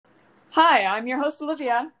Hi, I'm your host,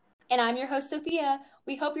 Olivia. And I'm your host, Sophia.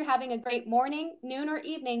 We hope you're having a great morning, noon, or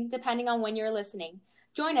evening, depending on when you're listening.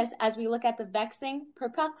 Join us as we look at the vexing,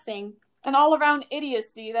 perplexing, and all around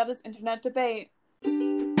idiocy that is internet debate.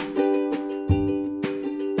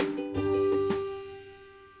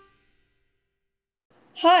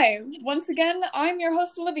 Hi, once again, I'm your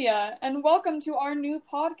host, Olivia, and welcome to our new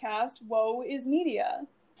podcast, Woe is Media.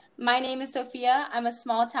 My name is Sophia. I'm a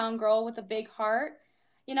small town girl with a big heart.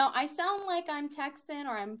 You know, I sound like I'm Texan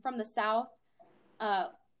or I'm from the South,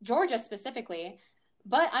 Georgia specifically,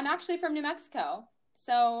 but I'm actually from New Mexico.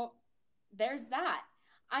 So there's that.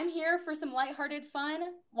 I'm here for some lighthearted fun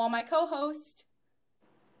while my co-host...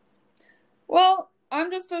 Well,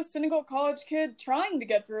 I'm just a cynical college kid trying to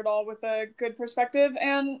get through it all with a good perspective,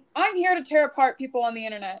 and I'm here to tear apart people on the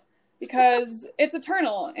internet, because it's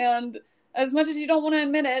eternal, and as much as you don't want to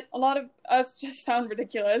admit it, a lot of us just sound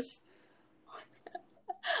ridiculous.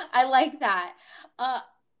 I like that.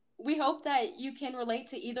 We hope that you can relate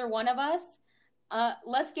to either one of us.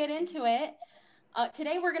 Let's get into it.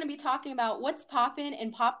 Today we're going to be talking about what's poppin'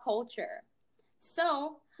 in pop culture.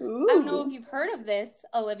 So, Ooh. I don't know if you've heard of this,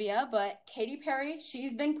 Olivia, but Katy Perry,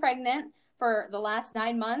 she's been pregnant for the last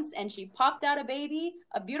 9 months, and she popped out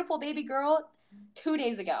a beautiful baby girl, 2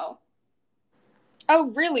 days ago.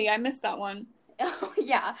 Oh, really? I missed that one.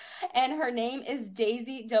 Yeah, and her name is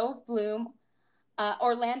Daisy Dove Bloom.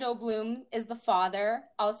 Orlando Bloom is the father,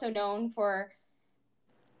 also known for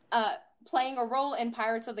playing a role in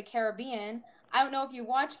Pirates of the Caribbean. I don't know if you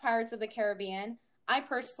watch Pirates of the Caribbean. I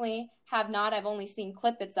personally have not. I've only seen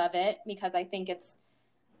clippets of it because I think it's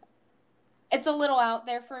a little out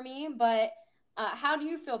there for me. But how do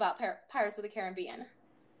you feel about Pirates of the Caribbean?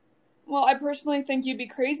 Well, I personally think you'd be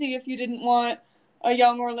crazy if you didn't want a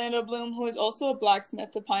young Orlando Bloom who is also a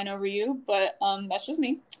blacksmith to pine over you, but that's just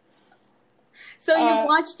me. So you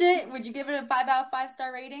watched it? Would you give it a 5 out of 5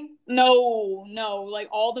 star rating? No. Like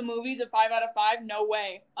all the movies a 5 out of 5? No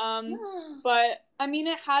way. But I mean,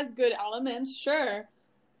 it has good elements, sure.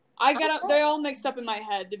 They're all mixed up in my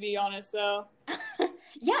head, to be honest, though.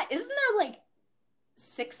 Yeah, isn't there like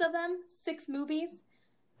 6 of them? 6 movies?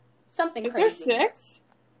 Something Is crazy. Is there 6?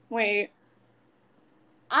 Wait.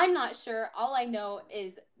 I'm not sure. All I know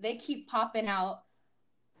is they keep popping out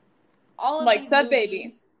all of like these Sad movies.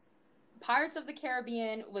 Baby. Pirates of the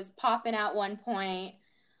Caribbean was popping at one point,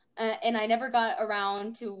 and I never got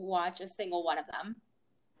around to watch a single one of them.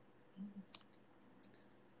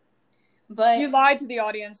 But you lied to the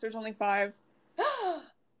audience. There's only 5.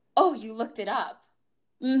 Oh, you looked it up?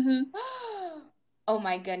 Mm-hmm. Oh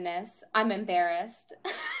my goodness. I'm embarrassed.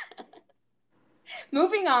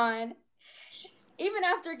 Moving on. Even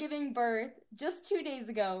after giving birth just 2 days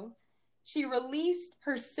ago, she released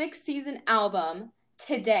her 6th season album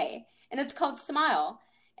today, and it's called Smile.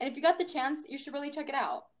 And if you got the chance, you should really check it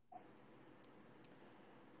out.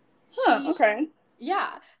 Okay.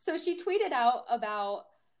 Yeah. So she tweeted out about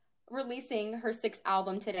releasing her 6th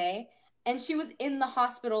album today, and she was in the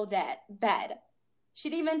hospital bed. She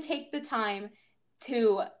didn't even take the time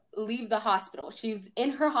to leave the hospital. She was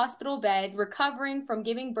in her hospital bed recovering from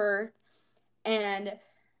giving birth, and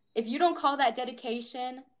if you don't call that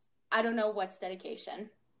dedication, I don't know what's dedication.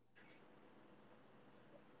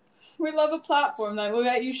 We love a platform that will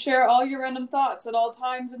let you share all your random thoughts at all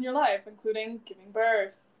times in your life, including giving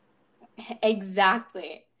birth.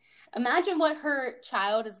 Exactly. Imagine what her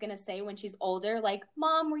child is going to say when she's older. Like,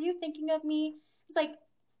 Mom, were you thinking of me? It's like,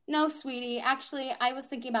 no, sweetie. Actually, I was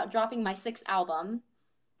thinking about dropping my 6th album.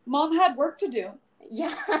 Mom had work to do.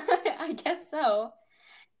 Yeah, I guess so.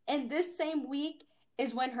 And this same week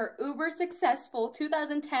is when her uber successful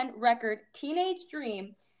 2010 record, Teenage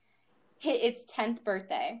Dream, hit its 10th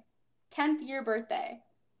birthday. 10th year birthday.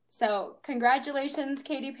 So congratulations,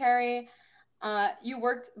 Katy Perry. You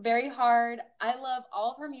worked very hard. I love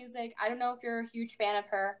all of her music. I don't know if you're a huge fan of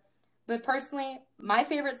her, but personally, my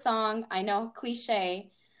favorite song, I know,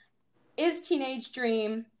 cliche, is Teenage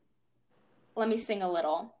Dream. Let me sing a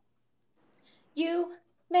little. You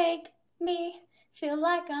make me feel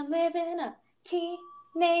like I'm living a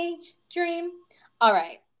teenage dream. All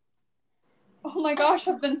right. Oh my gosh,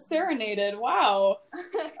 I've been serenaded. Wow.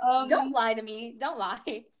 Don't lie to me. Don't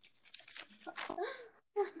lie.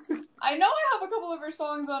 I know I have a couple of her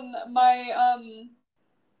songs on my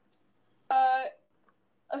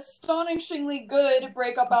astonishingly good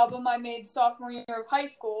breakup album I made sophomore year of high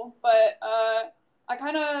school, but I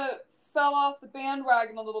kind of fell off the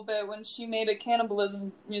bandwagon a little bit when she made a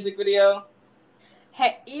cannibalism music video.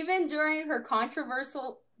 Hey, even during her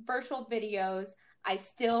controversial videos, I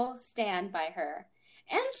still stand by her.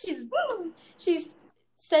 And she's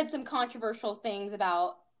said some controversial things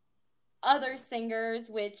about other singers,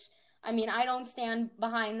 which, I mean, I don't stand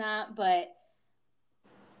behind that, but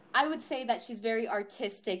I would say that she's very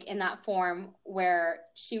artistic in that form where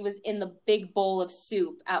she was in the big bowl of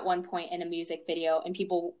soup at one point in a music video, and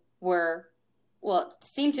people were, well,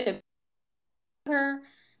 seemed to her,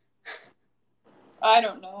 I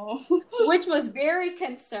don't know. which was very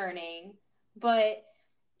concerning. But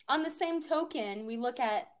on the same token, we look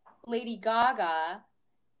at Lady Gaga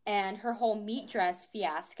and her whole meat dress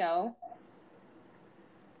fiasco,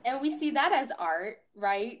 and we see that as art,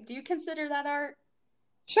 right? Do you consider that art?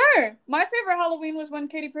 Sure. My favorite Halloween was when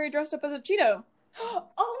Katy Perry dressed up as a Cheeto.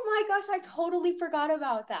 Oh my gosh, I totally forgot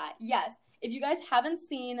about that. Yes. If you guys haven't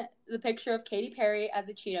seen the picture of Katy Perry as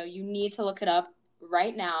a Cheeto, you need to look it up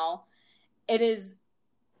right now. It is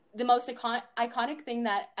the most iconic thing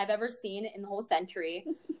that I've ever seen in the whole century.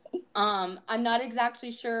 I'm not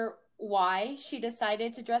exactly sure why she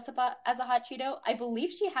decided to dress up as a hot Cheeto. I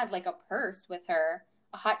believe she had like a purse with her,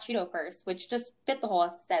 a hot Cheeto purse, which just fit the whole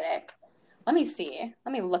aesthetic. Let me see.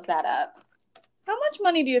 Let me look that up. How much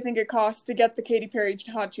money do you think it costs to get the Katy Perry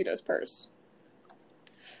Hot Cheetos purse?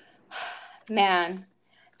 Man,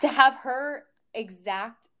 to have her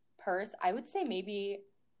exact purse, I would say maybe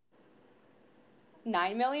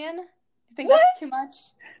 9 million. You think that's too much?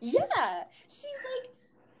 Yeah. She's like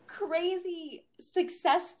crazy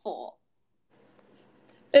successful.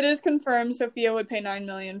 It is confirmed Sophia would pay $9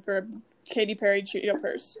 million for a Katy Perry Cheeto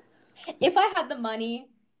purse. If I had the money,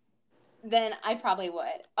 then I probably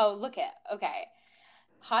would. Oh, okay.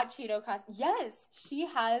 Hot Cheeto cost. Yes, she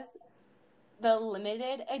has the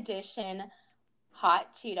limited edition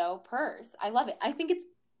Hot Cheeto purse. I love it. I think it's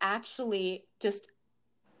actually just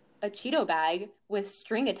a Cheeto bag with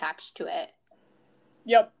string attached to it.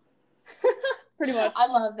 Yep. Pretty much. I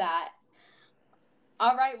love that.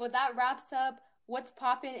 All right, well, that wraps up what's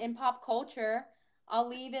poppin' in pop culture. I'll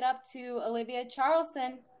leave it up to Olivia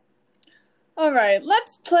Charleston. All right,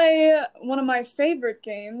 let's play one of my favorite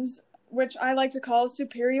games, which I like to call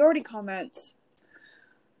superiority comments.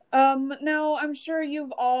 Now, I'm sure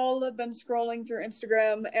you've all been scrolling through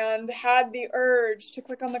Instagram and had the urge to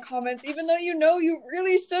click on the comments, even though you know you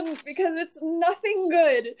really shouldn't, because it's nothing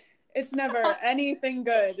good. It's never anything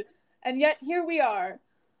good. And yet, here we are.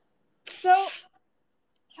 So,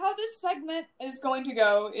 how this segment is going to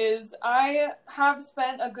go is I have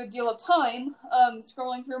spent a good deal of time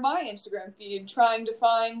scrolling through my Instagram feed trying to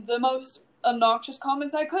find the most obnoxious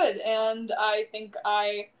comments I could, and I think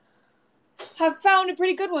I have found a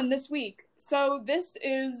pretty good one this week. So this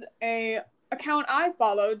is a account I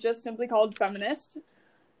follow, just simply called Feminist.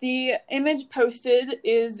 The image posted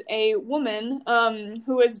is a woman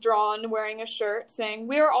who is drawn wearing a shirt saying,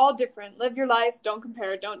 "We are all different. Live your life. Don't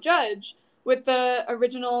compare. Don't judge." With the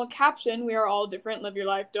original caption, "We are all different. Live your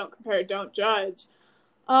life. Don't compare. Don't judge."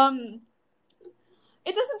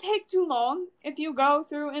 It doesn't take too long if you go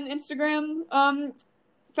through an Instagram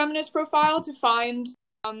feminist profile to find,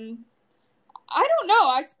 I don't know,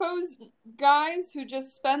 I suppose guys who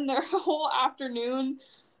just spend their whole afternoon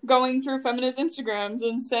going through feminist Instagrams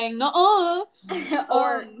and saying, "Nuh-uh."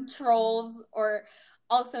 Or trolls, or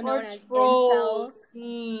also known as trolls.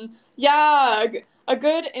 Incels. Yeah, a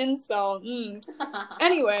good incel.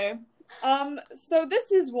 Anyway, so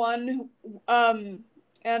this is one, and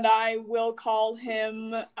I will call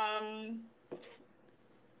him,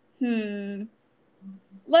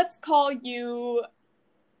 let's call you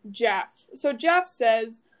Jeff. So Jeff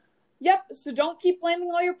says, "Yep, so don't keep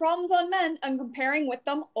blaming all your problems on men and comparing with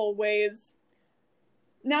them always."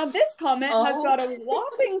 Now this comment has got a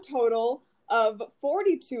whopping total of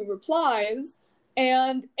 42 replies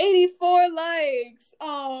and 84 likes.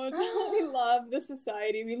 Oh, don't we love the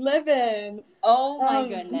society we live in? Oh my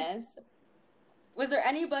goodness. Was there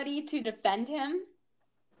anybody to defend him?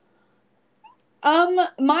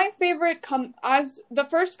 My favorite as the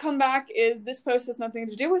first comeback is, "This post has nothing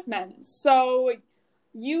to do with men. So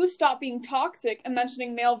you stop being toxic and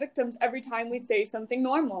mentioning male victims every time we say something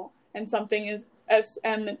normal." And something is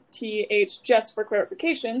SMTH, just for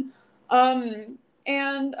clarification.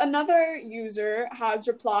 And another user has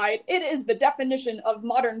replied, "It is the definition of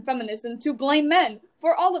modern feminism to blame men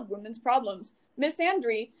for all of women's problems.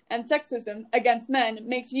 Misandry and sexism against men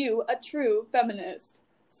makes you a true feminist."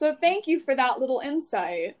 So thank you for that little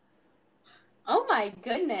insight. Oh my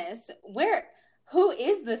goodness. Who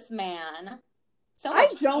is this man? So I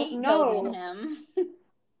much don't hate know. building him.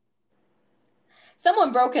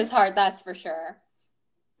 Someone broke his heart, that's for sure.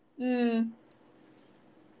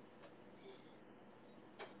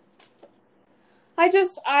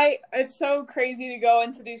 It's so crazy to go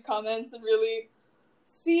into these comments and really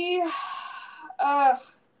see,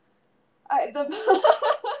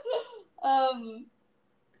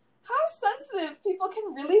 how sensitive people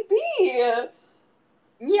can really be.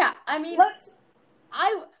 Yeah, I mean, Let's...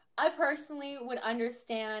 I personally would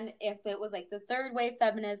understand if it was like the third wave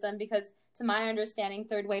feminism, because to my understanding,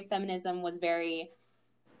 third wave feminism was very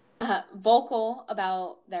vocal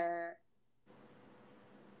about their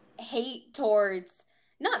hate towards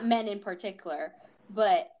not men in particular,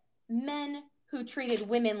 but men who treated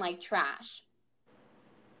women like trash.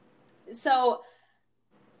 So,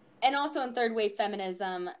 and also in third wave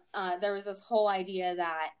feminism, there was this whole idea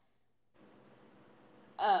that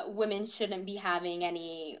women shouldn't be having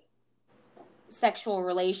any sexual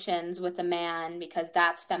relations with a man because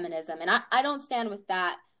that's feminism. And I don't stand with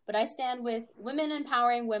that, but I stand with women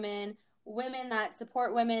empowering women, women that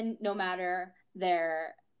support women no matter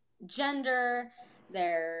their gender,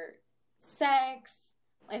 their sex,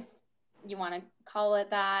 if you want to call it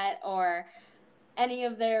that, or any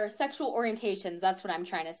of their sexual orientations. That's what I'm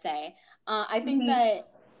trying to say. I think that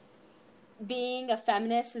being a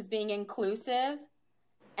feminist is being inclusive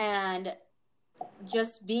and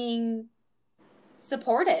just being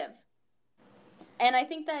supportive. And I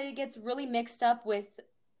think that it gets really mixed up with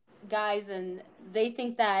guys, and they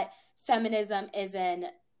think that feminism is in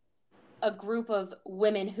a group of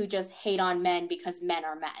women who just hate on men because men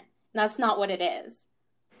are men. That's not what it is.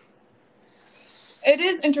 It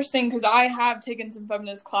is interesting because I have taken some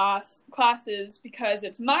feminist classes because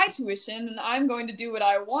it's my tuition and I'm going to do what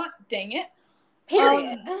I want, dang it.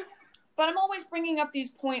 Period. But I'm always bringing up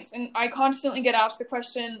these points, and I constantly get asked the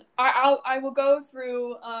question. I will go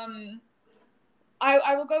through.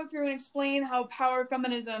 I will go through and explain how power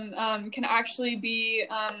feminism can actually be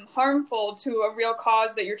harmful to a real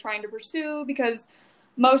cause that you're trying to pursue, because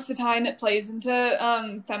most of the time it plays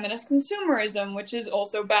into feminist consumerism, which is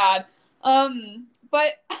also bad.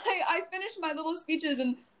 But I finish my little speeches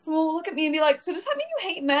and someone will look at me and be like, so does that mean you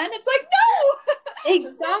hate men? It's like, no! Exactly.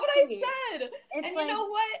 That's not what I said. It's and like... you know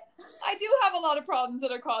what? I do have a lot of problems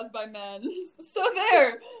that are caused by men. So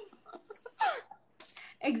there.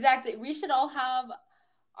 Exactly. We should all have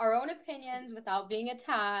our own opinions without being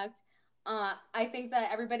attacked. I think that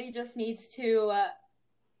everybody just needs to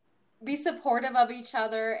be supportive of each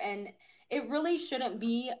other, and it really shouldn't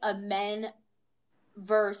be a men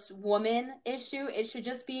versus woman issue. It should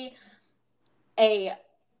just be a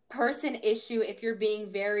person issue. If you're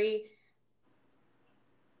being very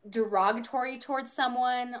derogatory towards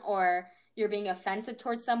someone or you're being offensive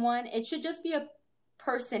towards someone, it should just be a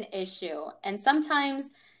person issue. And sometimes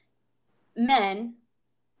men,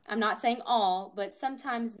 I'm not saying all, but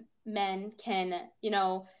sometimes men can,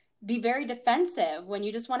 be very defensive when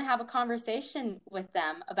you just want to have a conversation with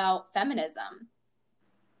them about feminism.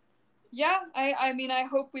 Yeah, I mean, I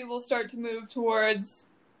hope we will start to move towards,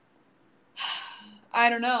 I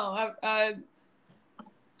don't know, I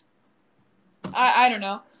don't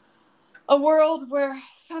know, a world where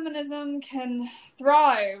feminism can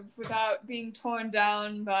thrive without being torn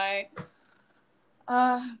down by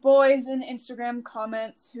boys in Instagram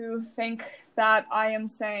comments who think that I am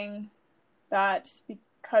saying that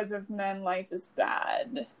because of men, life is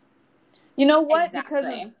bad. You know what? Exactly.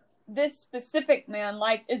 Because of this specific man,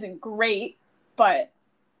 life isn't great, but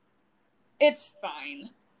it's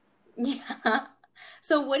fine. Yeah.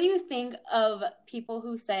 So what do you think of people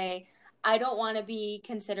who say, I don't want to be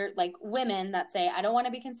considered, like women that say, I don't want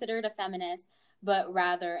to be considered a feminist, but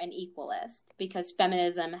rather an equalist, because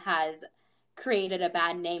feminism has created a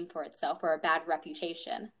bad name for itself, or a bad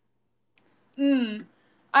reputation?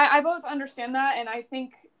 I both understand that, and I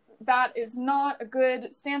think that is not a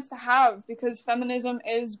good stance to have, because feminism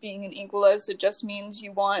is being an equalist. It just means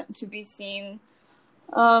you want to be seen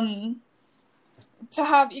to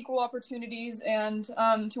have equal opportunities, and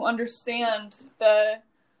to understand that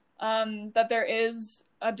there is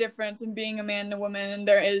a difference in being a man and a woman, and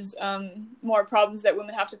there is more problems that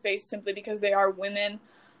women have to face simply because they are women.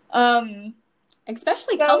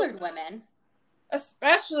 Especially colored women.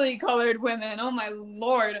 Especially colored women. Oh my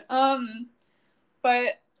lord.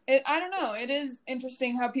 But I don't know. It is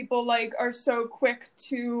interesting how people are so quick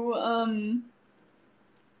to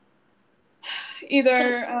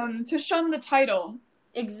either to shun the title.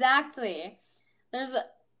 Exactly.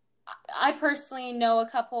 I personally know a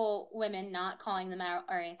couple women, not calling them out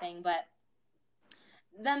or anything, but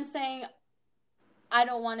them saying, I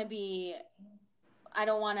don't want to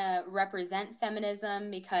represent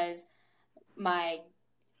feminism because my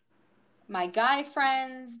guy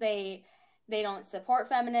friends, they don't support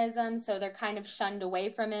feminism, so they're kind of shunned away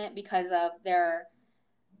from it because of their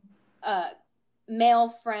male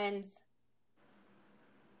friends'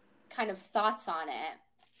 kind of thoughts on it.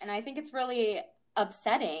 And I think it's really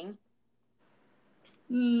upsetting.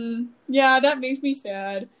 Yeah, that makes me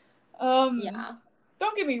sad. Yeah.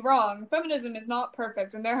 Don't get me wrong, feminism is not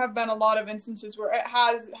perfect, and there have been a lot of instances where it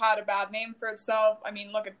has had a bad name for itself. I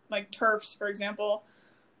mean, look at, like, TERFs, for example.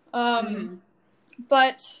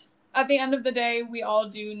 But at the end of the day, we all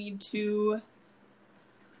do need to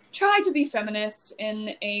try to be feminist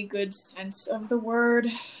in a good sense of the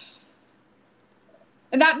word.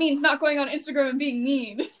 And that means not going on Instagram and being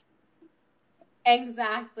mean.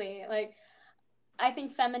 Exactly. Like, I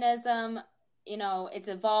think feminism, it's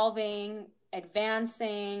evolving,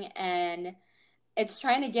 advancing, and it's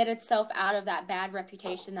trying to get itself out of that bad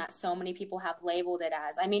reputation that so many people have labeled it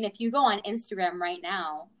as. I mean, if you go on Instagram right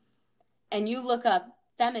now and you look up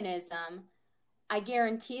feminism, I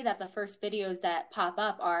guarantee that the first videos that pop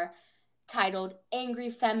up are titled "Angry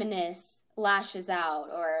Feminist Lashes Out,"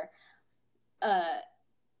 or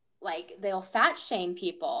like they'll fat shame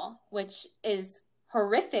people, which is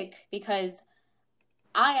horrific because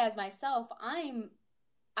as myself,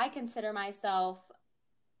 I consider myself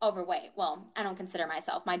overweight. Well, I don't consider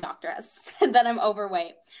myself. My doctor has said that I'm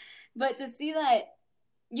overweight. But to see that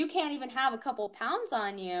you can't even have a couple pounds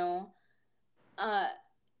on you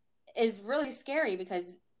is really scary,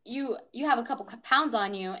 because you have a couple pounds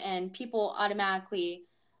on you and people automatically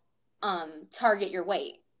target your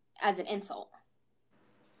weight as an insult.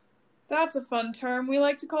 That's a fun term we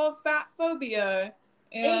like to call fat phobia.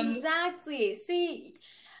 And exactly. See,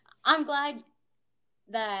 I'm glad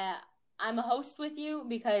that I'm a host with you,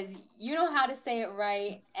 because you know how to say it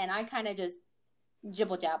right, and I kind of just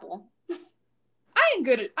jibble jabble.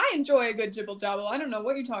 I enjoy a good jibble jabble. I don't know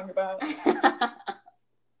what you're talking about.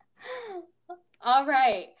 All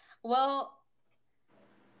right. Well,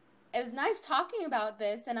 it was nice talking about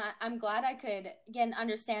this, and I'm glad I could get an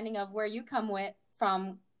understanding of where you come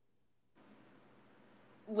from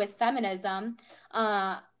with feminism.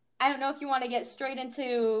 I don't know if you want to get straight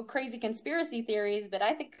into crazy conspiracy theories, but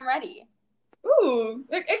I think I'm ready. Ooh,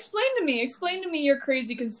 explain to me your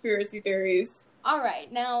crazy conspiracy theories. All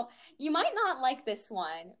right. Now, you might not like this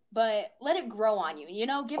one, but let it grow on you.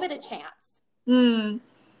 Give it a chance.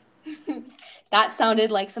 That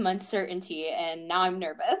sounded like some uncertainty, and now I'm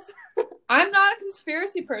nervous. I'm not a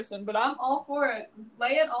conspiracy person, but I'm all for it.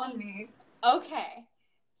 Lay it on me. Okay.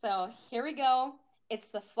 So, here we go. It's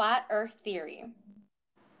the flat earth theory.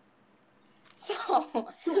 So,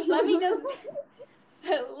 let's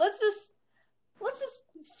just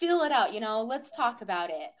feel it out, Let's talk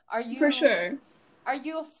about it. For sure. Are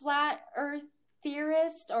you a flat earth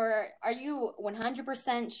theorist, or are you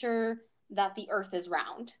 100% sure that the earth is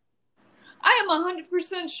round? I am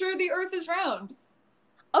 100% sure the earth is round.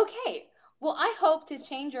 Okay. Well, I hope to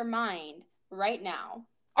change your mind right now.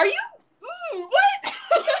 Are you? What?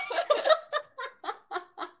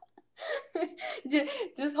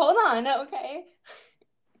 Just hold on, okay?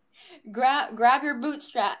 Grab your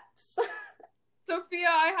bootstraps. Sophia,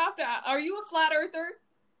 I have to ask, are you a flat earther?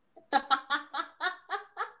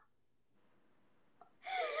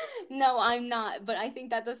 No, I'm not, but I think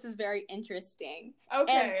that this is very interesting.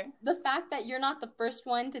 Okay. And the fact that you're not the first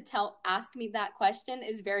one to ask me that question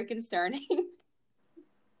is very concerning.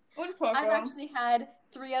 I've actually had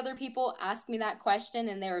 3 other people ask me that question,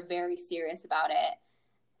 and they were very serious about it.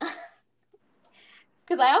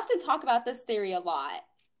 Because I often talk about this theory a lot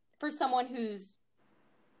for someone who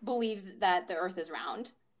believes that the earth is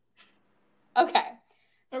round. Okay.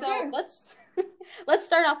 So let's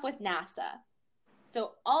start off with NASA.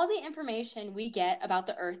 So all the information we get about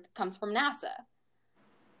the earth comes from NASA.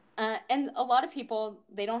 And a lot of people,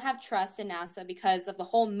 they don't have trust in NASA because of the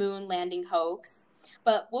whole moon landing hoax.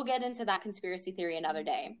 But we'll get into that conspiracy theory another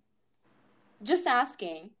day. Just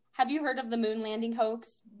asking, have you heard of the moon landing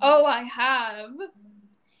hoax? Oh, I have.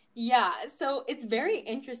 Yeah, so it's very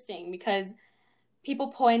interesting because people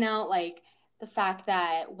point out, like, the fact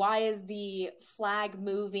that why is the flag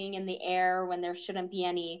moving in the air when there shouldn't be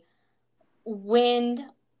any wind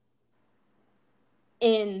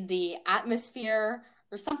in the atmosphere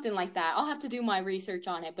or something like that. I'll have to do my research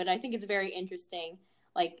on it, but I think it's very interesting,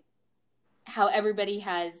 like, how everybody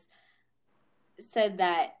has said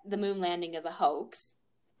that the moon landing is a hoax.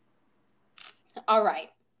 All right,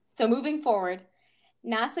 so moving forward,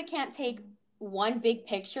 NASA can't take one big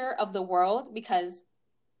picture of the world because,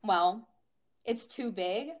 well, it's too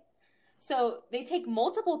big. So they take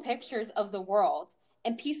multiple pictures of the world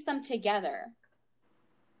and piece them together.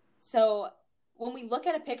 So when we look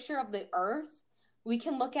at a picture of the Earth, we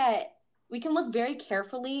can look very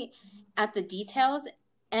carefully at the details,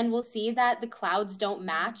 and we'll see that the clouds don't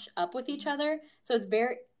match up with each other. So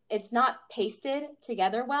it's not pasted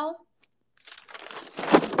together well.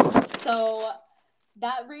 So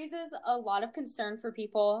that raises a lot of concern for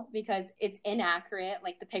people because it's inaccurate.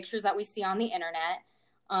 Like the pictures that we see on the internet,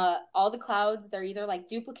 all the clouds, they're either like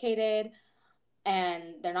duplicated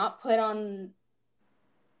and they're not put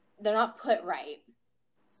right.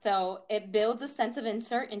 So it builds a sense of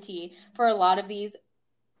uncertainty for a lot of these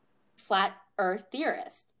flat earth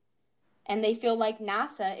theorists. And they feel like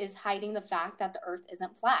NASA is hiding the fact that the earth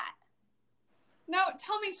isn't flat. Now,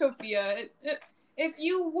 tell me, Sophia, if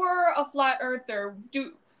you were a flat earther,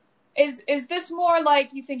 is this more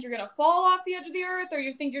like you think you're gonna fall off the edge of the earth, or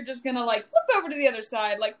you think you're just gonna like flip over to the other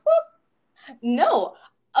side, like whoop? No.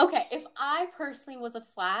 Okay, if I personally was a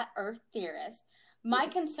flat earth theorist, my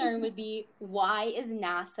concern would be, why is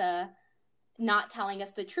NASA not telling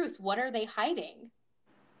us the truth? What are they hiding?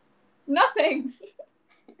 Nothing.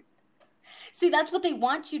 See, that's what they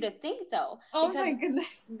want you to think, though. Oh my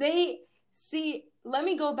goodness. Let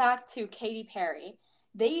me go back to Katy Perry.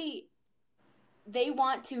 They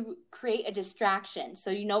want to create a distraction.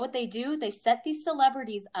 So you know what they do? They set these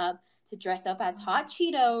celebrities up to dress up as hot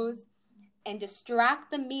Cheetos and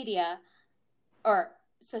distract the media or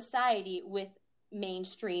society with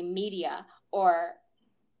mainstream media or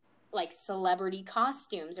like celebrity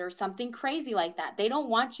costumes or something crazy like that. They don't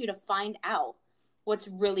want you to find out what's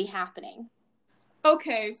really happening.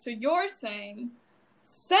 Okay, so you're saying,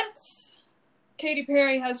 since Katy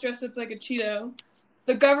Perry has dressed up like a Cheeto,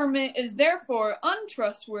 the government is therefore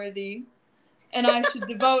untrustworthy, and I should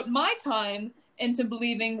devote my time into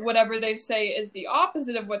believing whatever they say is the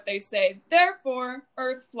opposite of what they say. Therefore,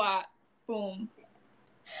 Earth flat. Boom.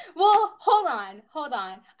 Well, hold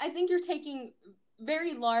on. I think you're taking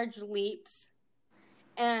very large leaps,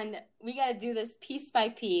 and we got to do this piece by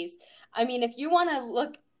piece. I mean, if you want to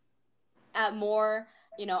look at more,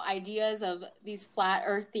 ideas of these flat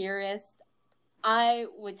earth theorists, I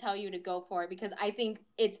would tell you to go for it because I think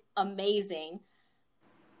it's amazing.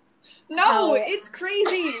 No, it's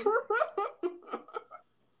crazy.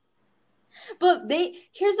 But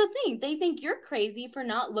here's the thing. They think you're crazy for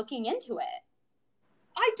not looking into it.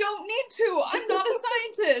 I don't need to. I'm not a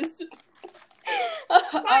scientist.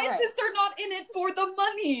 Scientists are not in it for the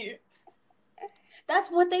money. That's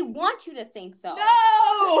what they want you to think, though.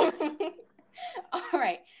 No! All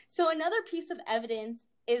right. So another piece of evidence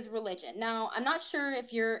is religion. Now, I'm not sure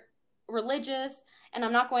if you're religious, and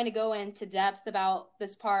I'm not going to go into depth about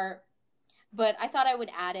this part, but I thought I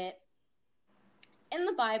would add it. In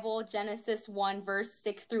the Bible, Genesis 1, verse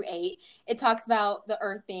 6 through 8, it talks about the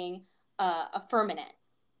earth being a firmament.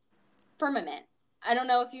 I don't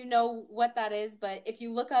know if you know what that is, but if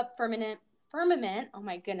you look up firmament, oh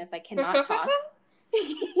my goodness, I cannot talk.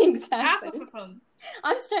 Exactly.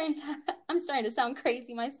 I'm starting to sound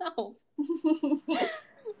crazy myself.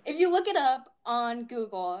 If you look it up on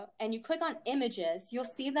Google and you click on images, you'll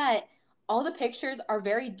see that all the pictures are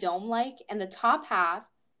very dome-like, and the top half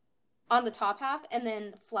and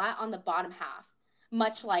then flat on the bottom half,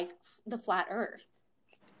 much like the flat earth.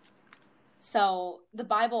 So the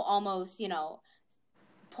Bible almost,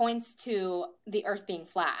 points to the earth being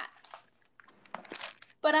flat.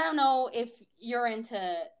 But I don't know if you're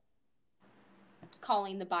into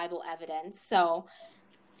calling the Bible evidence, so...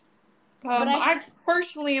 But I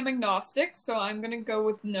personally am agnostic, so I'm going to go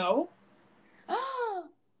with no.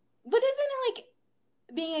 But isn't it like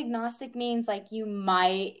being agnostic means like there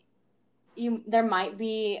might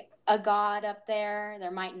be a God up there,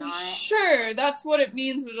 there might not? Sure, that's what it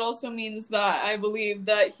means, but it also means that I believe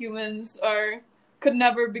that humans could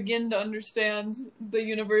never begin to understand the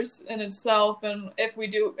universe in itself, and if we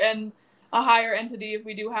do, and a higher entity if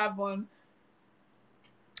we do have one.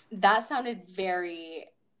 That sounded very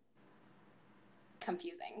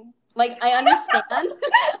confusing. Like, I understand.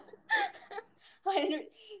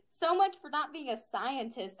 So much for not being a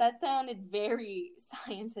scientist. That sounded very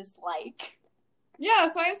scientist-like. Yeah,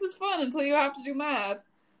 science is fun until you have to do math.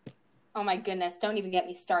 Oh my goodness, don't even get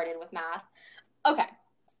me started with math. Okay.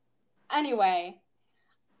 Anyway,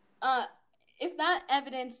 if that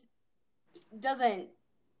evidence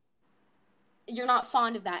you're not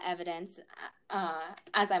fond of that evidence,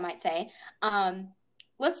 as I might say,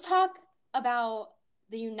 let's talk about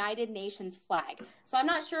the United Nations flag. So I'm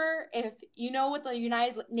not sure if you know what the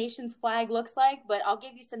United Nations flag looks like, but I'll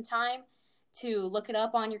give you some time to look it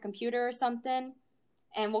up on your computer or something,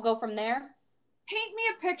 and we'll go from there. Paint me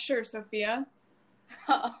a picture, Sophia.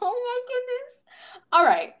 Oh my goodness. All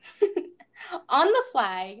right. On the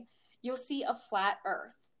flag, you'll see a flat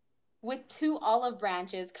earth with two olive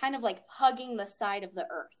branches kind of like hugging the side of the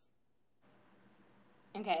earth.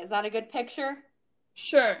 Okay, is that a good picture?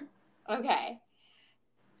 Sure. Okay.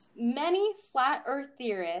 Many flat earth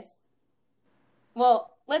theorists,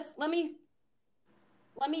 well, let me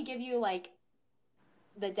let me give you like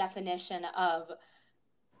the definition of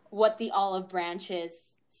what the olive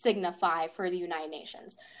branches signify for the United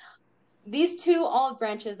Nations. These two olive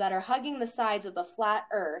branches that are hugging the sides of the flat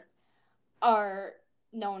earth are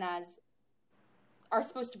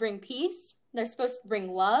supposed to bring peace. They're supposed to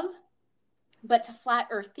bring love. But to flat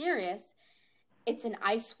earth theorists, it's an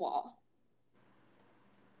ice wall.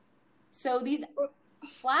 So these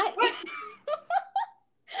flat...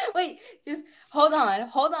 Wait, just hold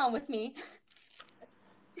on with me.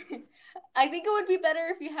 I think it would be better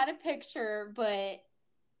if you had a picture, but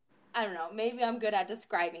I don't know, maybe I'm good at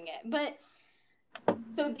describing it. But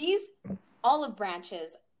so these olive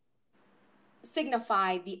branches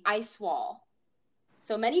signify the ice wall.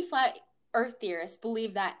 So many flat earth theorists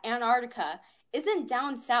believe that Antarctica isn't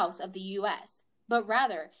down south of the US, but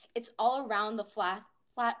rather it's all around the flat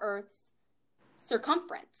earth's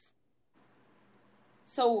circumference.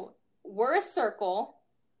 So we're a circle,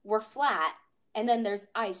 we're flat, and then there's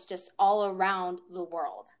ice just all around the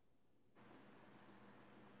world.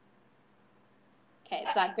 Okay,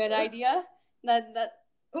 is that a good idea? That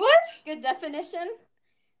What? good definition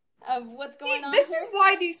of what's going on This here? is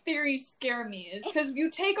why these theories scare me, is because you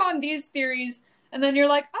take on these theories and then you're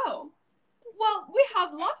like, oh, well, we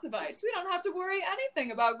have lots of ice. We don't have to worry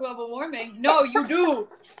anything about global warming. No, you do.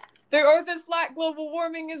 The Earth is flat. Global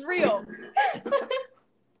warming is real.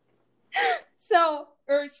 So,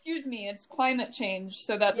 or excuse me, it's climate change.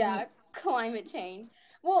 So that doesn't... yeah, climate change.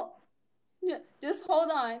 Well, just hold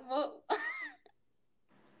on. Well,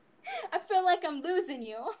 I feel like I'm losing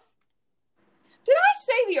you. Did I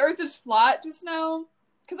say the Earth is flat just now?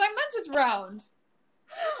 Because I meant it's round.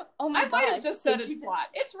 Oh my gosh. I might have just said it's flat.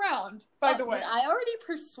 It's round, by the way. Did I already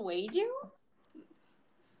persuade you?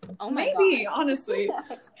 Oh my Maybe, God. Honestly.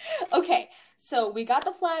 Okay, so we got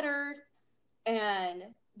the flat Earth, and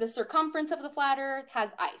the circumference of the flat Earth has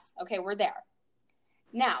ice. Okay, we're there.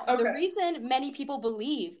 Now, the reason many people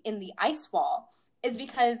believe in the ice wall is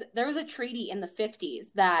because there was a treaty in the 50s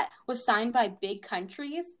that was signed by big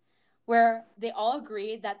countries where they all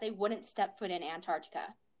agreed that they wouldn't step foot in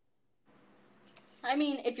Antarctica. I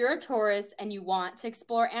mean, if you're a tourist and you want to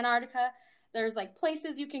explore Antarctica, there's like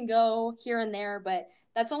places you can go here and there, but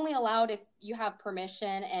that's only allowed if you have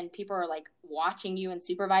permission and people are like watching you and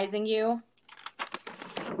supervising you.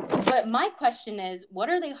 But my question is, what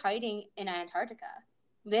are they hiding in Antarctica?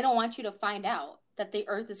 They don't want you to find out that the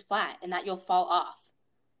Earth is flat and that you'll fall off.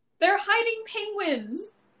 They're hiding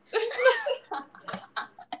penguins.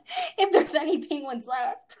 If there's any penguins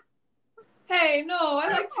left. Hey, no, I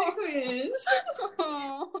like penguins.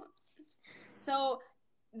 So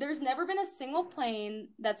there's never been a single plane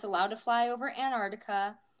that's allowed to fly over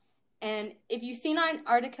Antarctica. And if you've seen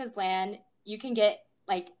Antarctica's land, you can get,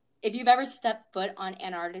 like, if you've ever stepped foot on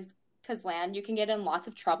Antarctica's land, you can get in lots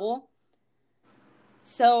of trouble.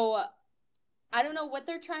 So I don't know what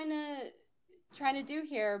they're trying to do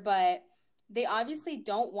here, but they obviously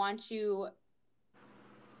don't want you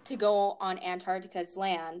to go on Antarctica's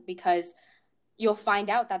land because you'll find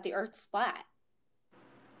out that the Earth's flat.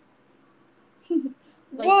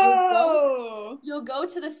 Like, whoa! You'll go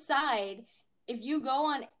to the side. If you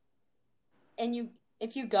go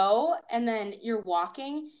and then you're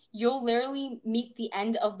walking, you'll literally meet the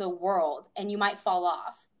end of the world and you might fall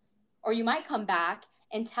off. Or you might come back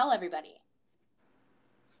and tell everybody.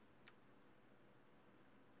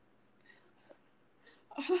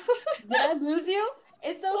 Did I lose you?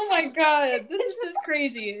 It's okay. Oh my God, this is just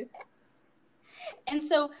crazy. And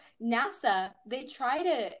so NASA, they try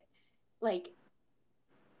to, like,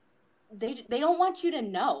 they don't want you to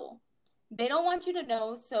know. They don't want you to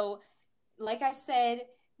know. So, like I said,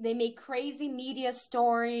 they make crazy media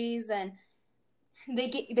stories and they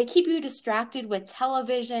keep you distracted with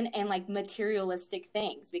television and like materialistic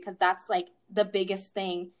things, because that's like the biggest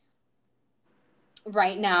thing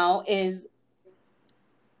right now is,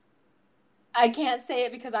 I can't say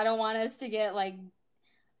it because I don't want us to get like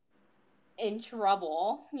in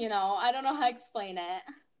trouble, you know. I don't know how to explain it.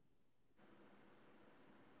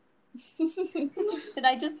 Should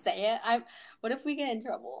I just say it? What if we get in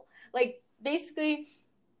trouble? Like, basically,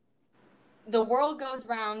 the world goes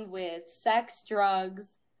round with sex,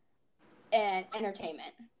 drugs, and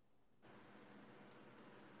entertainment.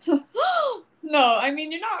 No, I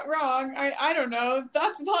mean, you're not wrong. I don't know.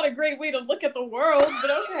 That's not a great way to look at the world, but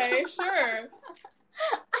okay, sure.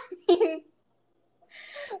 I mean,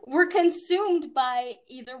 we're consumed by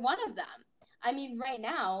either one of them. I mean, right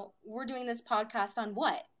now, we're doing this podcast on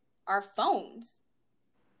what? Our phones.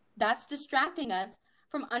 That's distracting us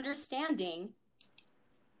from understanding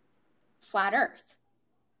flat Earth.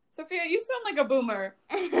 Sophia, you sound like a boomer.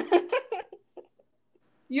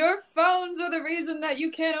 Your phones are the reason that you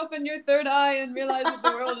can't open your third eye and realize that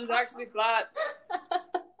the world is actually flat.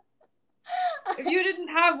 If you didn't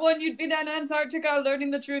have one, you'd be in Antarctica learning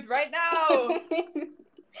the truth right now.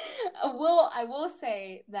 I will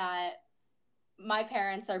say that my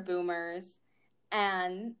parents are boomers,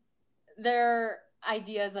 and their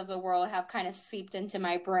ideas of the world have kind of seeped into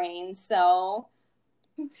my brain. So,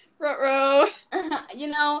 Ruh-roh. you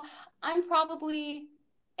know, I'm probably,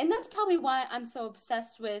 and that's probably why I'm so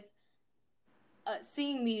obsessed with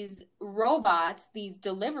seeing these robots, these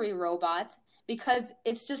delivery robots, because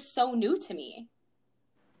it's just so new to me.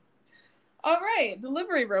 All right,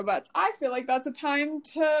 delivery robots. I feel like that's a time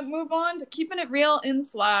to move on to keeping it real in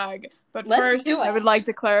Flag. But first, I would like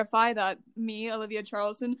to clarify that me, Olivia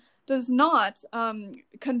Charleston, does not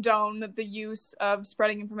condone the use of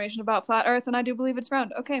spreading information about Flat Earth, and I do believe it's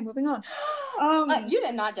round. Okay, moving on. You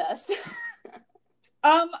did not just.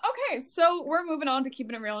 Okay, so we're moving on to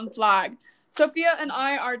keeping it real in Flag. Sophia and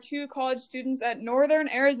I are 2 college students at Northern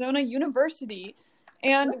Arizona University,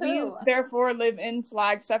 and we therefore live in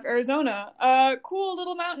Flagstaff, Arizona, a cool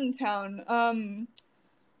little mountain town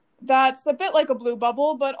that's a bit like a blue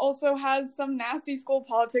bubble, but also has some nasty school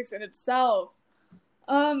politics in itself.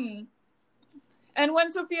 And when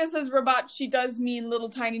Sophia says robots, she does mean little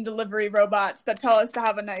tiny delivery robots that tell us to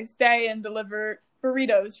have a nice day and deliver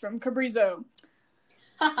burritos from Cabrizo.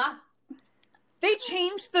 They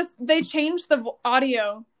changed the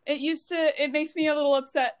audio. It makes me a little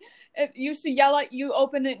upset. It used to yell at you,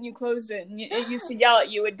 open it, and you closed it. And it used to yell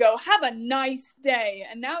at you, it'd go, have a nice day.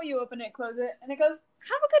 And now you open it, close it, and it goes,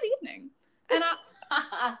 have a good evening. And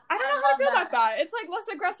I don't know how I feel about that. It's like less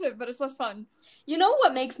aggressive, but it's less fun. You know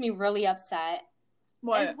what makes me really upset?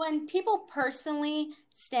 What? Is when people personally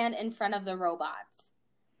stand in front of the robots.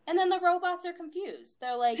 And then the robots are confused.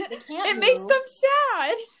 They're like, they can't It makes them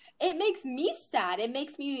sad. It makes me sad. It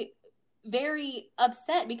makes me very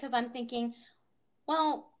upset because I'm thinking,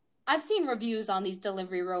 well, I've seen reviews on these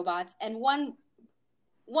delivery robots, and one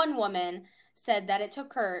woman said that it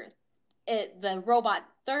took the robot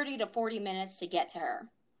 30 to 40 minutes to get to her.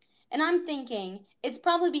 And I'm thinking, it's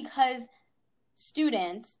probably because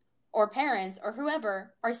students or parents or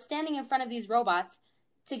whoever are standing in front of these robots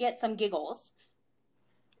to get some giggles.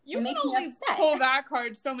 You can only pull that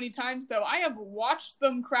card so many times, though. I have watched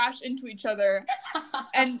them crash into each other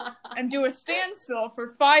and do a standstill for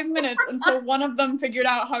 5 minutes until one of them figured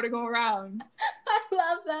out how to go around. I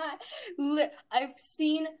love that. I've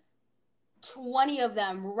seen 20 of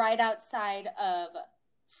them right outside of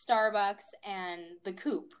Starbucks and the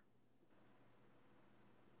Coop.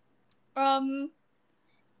 I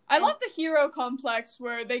love the hero complex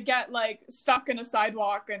where they get, like, stuck in a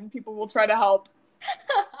sidewalk and people will try to help.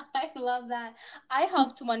 I love that. I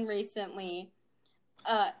helped one recently.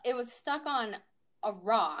 It was stuck on a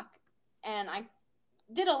rock, and I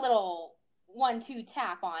did a little 1-2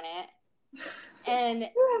 tap on it,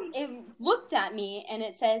 and it looked at me and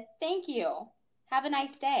it said, "Thank you. Have a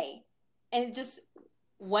nice day." And it just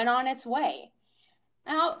went on its way.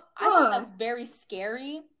 Now, I thought that was very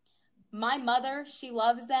scary. My mother, she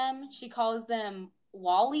loves them. She calls them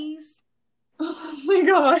Wallies. Oh my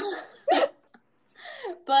gosh.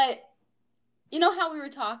 But you know how we were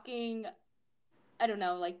talking, I don't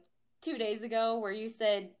know, like 2 days ago, where you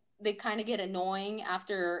said they kind of get annoying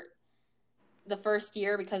after the first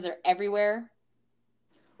year because they're everywhere?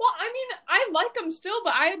 Well, I mean, I like them still,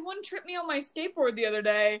 but I had one trip me on my skateboard the other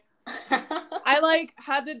day. I,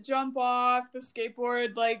 had to jump off. The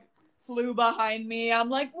skateboard, flew behind me. I'm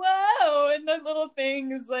like, whoa! And the little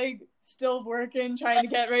thing is, still working, trying to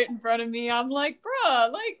get right in front of me. I'm like,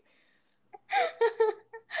 bruh,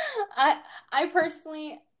 I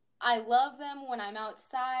personally, I love them when I'm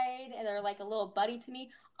outside, and they're like a little buddy to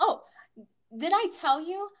me. Oh, did I tell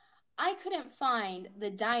you? I couldn't find the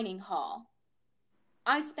dining hall.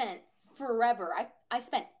 I spent forever. I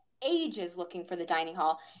spent ages looking for the dining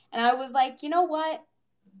hall, and I was like, you know what?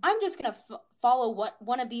 I'm just gonna follow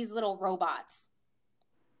one of these little robots,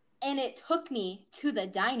 and it took me to the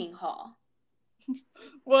dining hall.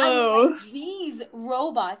 Whoa! Like, these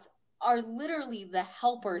robots are literally the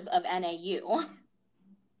helpers of NAU.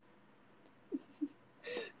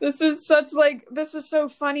 This is so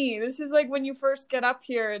funny. This is when you first get up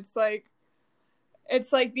here, it's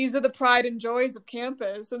like these are the pride and joys of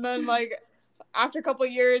campus. And then after a couple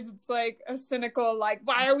of years, it's a cynical,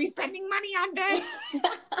 why are we spending money on this?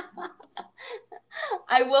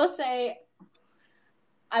 I will say,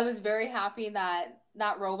 I was very happy that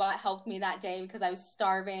robot helped me that day because I was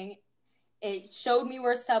starving. It showed me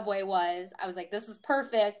where Subway was. I was like, this is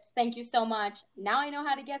perfect. Thank you so much. Now I know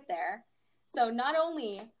how to get there. So not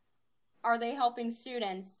only are they helping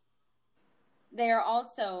students, they are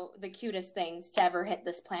also the cutest things to ever hit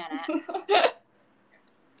this planet.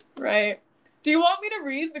 Right. Do you want me to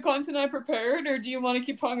read the content I prepared, or do you want to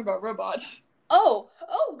keep talking about robots? Oh,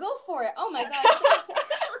 go for it. Oh my gosh.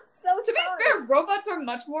 I'm so sorry. To be fair, robots are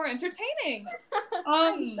much more entertaining.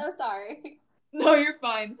 I'm so sorry. No, you're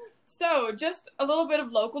fine. So, just a little bit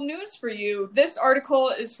of local news for you. This article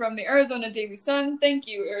is from the Arizona Daily Sun. Thank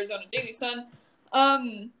you, Arizona Daily Sun.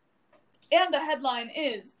 And the headline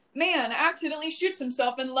is, "Man accidentally shoots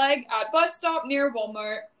himself in leg at bus stop near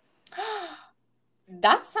Walmart."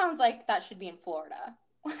 That sounds like that should be in Florida.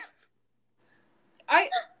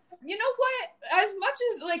 You know what? As much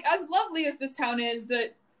as, like, as lovely as this town is,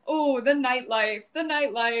 the nightlife.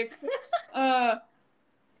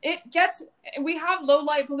 We have low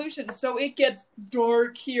light pollution, so it gets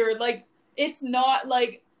dark here. Like, it's not,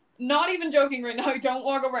 like, not even joking right now. Don't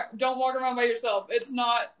walk around by yourself. It's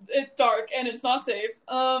dark and it's not safe.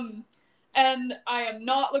 And I am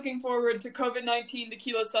not looking forward to COVID-19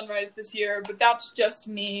 tequila sunrise this year, but that's just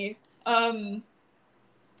me.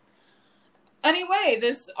 Anyway,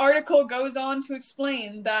 this article goes on to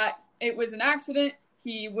explain that it was an accident.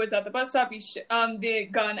 He was at the bus stop. The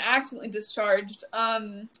gun accidentally discharged.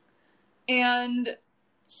 And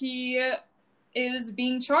he is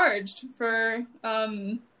being charged for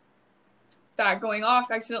that going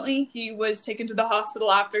off accidentally. He was taken to the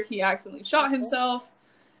hospital after he accidentally shot himself.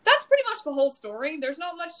 That's pretty much the whole story. There's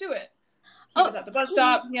not much to it. He was at the bus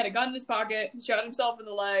stop. He had a gun in his pocket. He shot himself in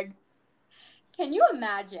the leg. Can you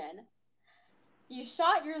imagine? You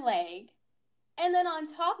shot your leg, and then on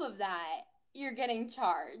top of that, you're getting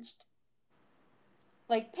charged.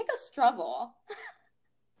 Like, pick a struggle. I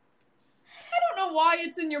don't know why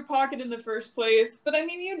it's in your pocket in the first place, but I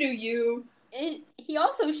mean, you do you. He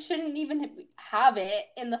also shouldn't even have it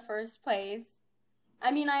in the first place.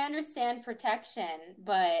 I mean, I understand protection,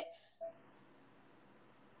 but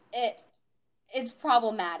it's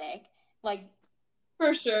problematic. Like,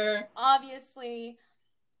 for sure. Obviously,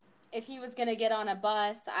 if he was gonna get on a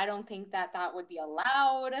bus, I don't think that would be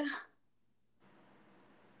allowed.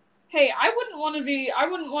 Hey, I wouldn't want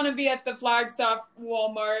to be at the Flagstaff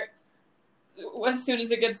Walmart as soon as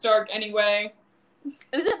it gets dark anyway.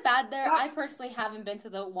 Is it bad there? I personally haven't been to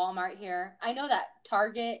the Walmart here. I know that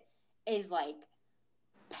Target is, like,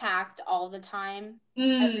 packed all the time.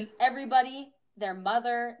 Everybody, their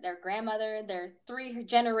mother, their grandmother, their 3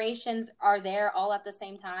 generations are there all at the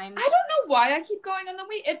same time. I don't know why I keep going on the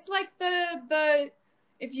week. It's like the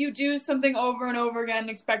if you do something over and over again and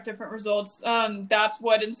expect different results, that's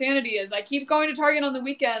what insanity is. I keep going to Target on the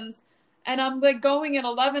weekends, and I'm, like, going at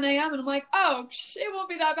 11 a.m. and I'm like, oh, it won't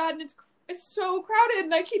be that bad, and it's so crowded,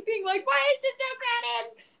 and I keep being like, why is it so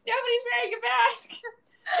crowded? Nobody's wearing a mask.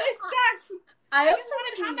 This sucks. I just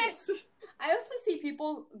wanted hummus. I also see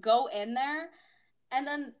people go in there and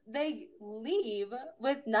then they leave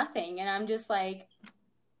with nothing, and I'm just like,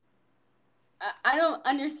 I don't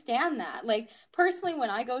understand that. Like, personally,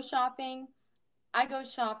 when I go shopping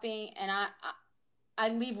and I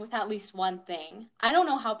leave with at least one thing. I don't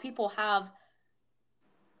know how people have,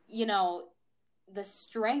 the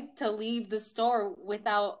strength to leave the store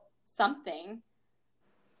without something.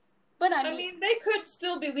 But I mean, they could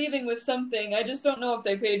still be leaving with something. I just don't know if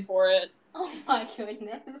they paid for it. Oh my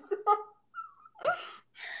goodness.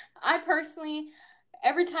 I personally,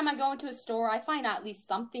 every time I go into a store, I find at least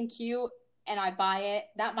something cute and I buy it.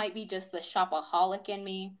 That might be just the shopaholic in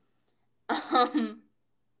me.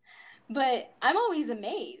 But I'm always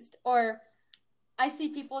amazed. Or I see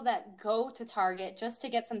people that go to Target just to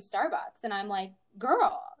get some Starbucks, and I'm like,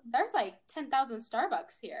 girl, there's like 10,000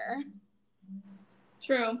 Starbucks here.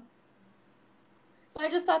 True. So I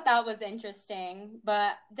just thought that was interesting.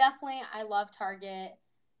 But definitely, I love Target.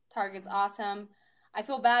 Target's awesome. I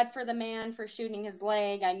feel bad for the man for shooting his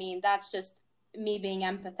leg. I mean, that's just me being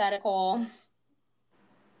empathetical.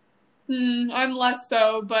 I'm less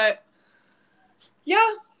so, but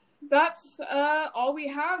yeah, that's all we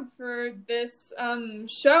have for this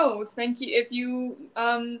show. Thank you. If you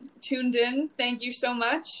tuned in, thank you so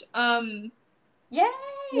much. Yay!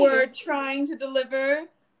 We're trying to deliver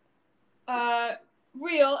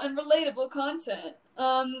real and relatable content.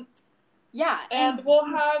 Yeah, and we'll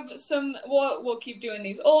have we'll keep doing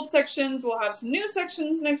these old sections. We'll have some new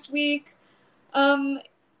sections next week. Yeah,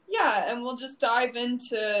 and we'll just dive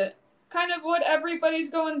into kind of what everybody's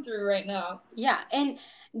going through right now. Yeah, and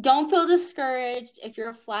don't feel discouraged if you're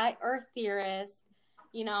a flat earth theorist.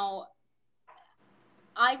 I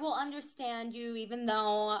will understand you, even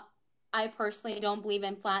though I personally don't believe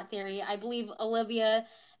in flat theory. I believe Olivia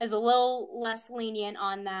is a little less lenient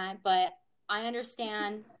on that, but I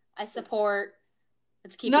understand I support.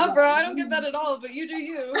 Let's keep it No, going. bro, I don't get that at all, but you do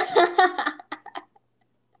you.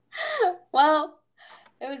 Well,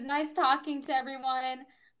 it was nice talking to everyone.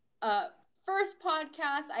 First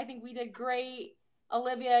podcast, I think we did great.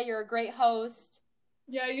 Olivia, you're a great host.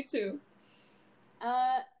 Yeah, you too.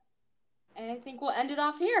 And I think we'll end it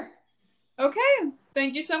off here. Okay,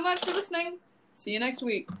 thank you so much for listening. See you next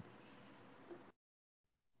week.